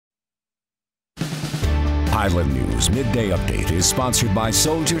Island News Midday Update is sponsored by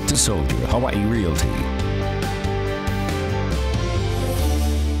Soldier to Soldier Hawaii Realty.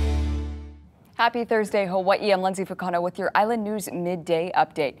 Happy Thursday, Hawaii. I'm Lindsey Fukano with your Island News Midday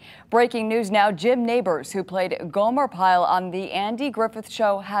Update. Breaking news now, Jim Neighbors, who played Gomer Pyle on The Andy Griffith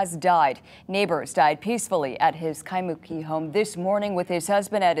Show, has died. Neighbors died peacefully at his Kaimuki home this morning with his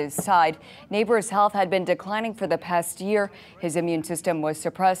husband at his side. Neighbors' health had been declining for the past year. His immune system was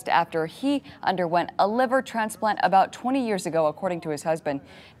suppressed after he underwent a liver transplant about 20 years ago, according to his husband.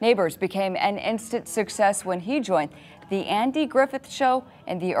 Neighbors became an instant success when he joined The Andy Griffith Show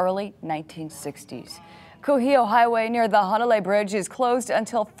in the early 1960s. Kuhio Highway near the Hanalei Bridge is closed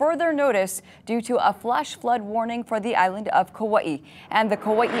until further notice due to a flash flood warning for the island of Kauai. And the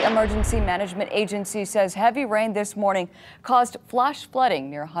Kauai Emergency Management Agency says heavy rain this morning caused flash flooding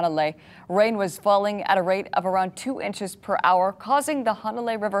near Hanalei. Rain was falling at a rate of around 2 inches per hour, causing the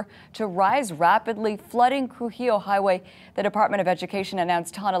Hanalei River to rise rapidly, flooding Kuhio Highway. The Department of Education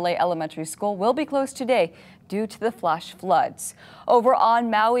announced Hanalei Elementary School will be closed today due to the flash floods. Over on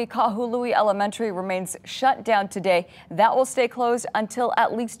Maui, Kahului Elementary remains shut down today. That will stay closed until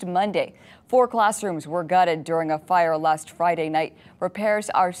at least Monday. 4 classrooms were gutted during a fire last Friday night. Repairs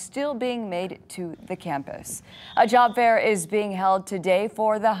are still being made to the campus. A job fair is being held today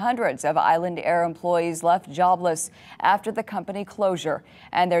for the hundreds of Island Air employees left jobless after the company closure.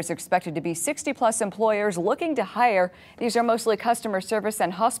 And there's expected to be 60+ employers looking to hire. These are mostly customer service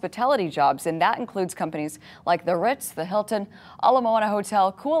and hospitality jobs, and that includes companies like the Ritz, the Hilton, Ala Moana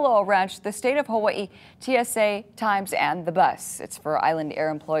Hotel, Kualoa Ranch, the State of Hawaii, TSA, Times, and the bus. It's for Island Air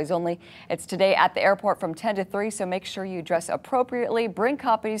employees only. It's today at the airport from 10 to 3, so make sure you dress appropriately. Bring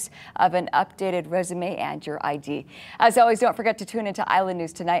copies of an updated resume and your ID. As always, don't forget to tune into Island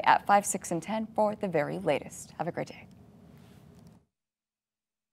News tonight at 5, 6, and 10 for the very latest. Have a great day.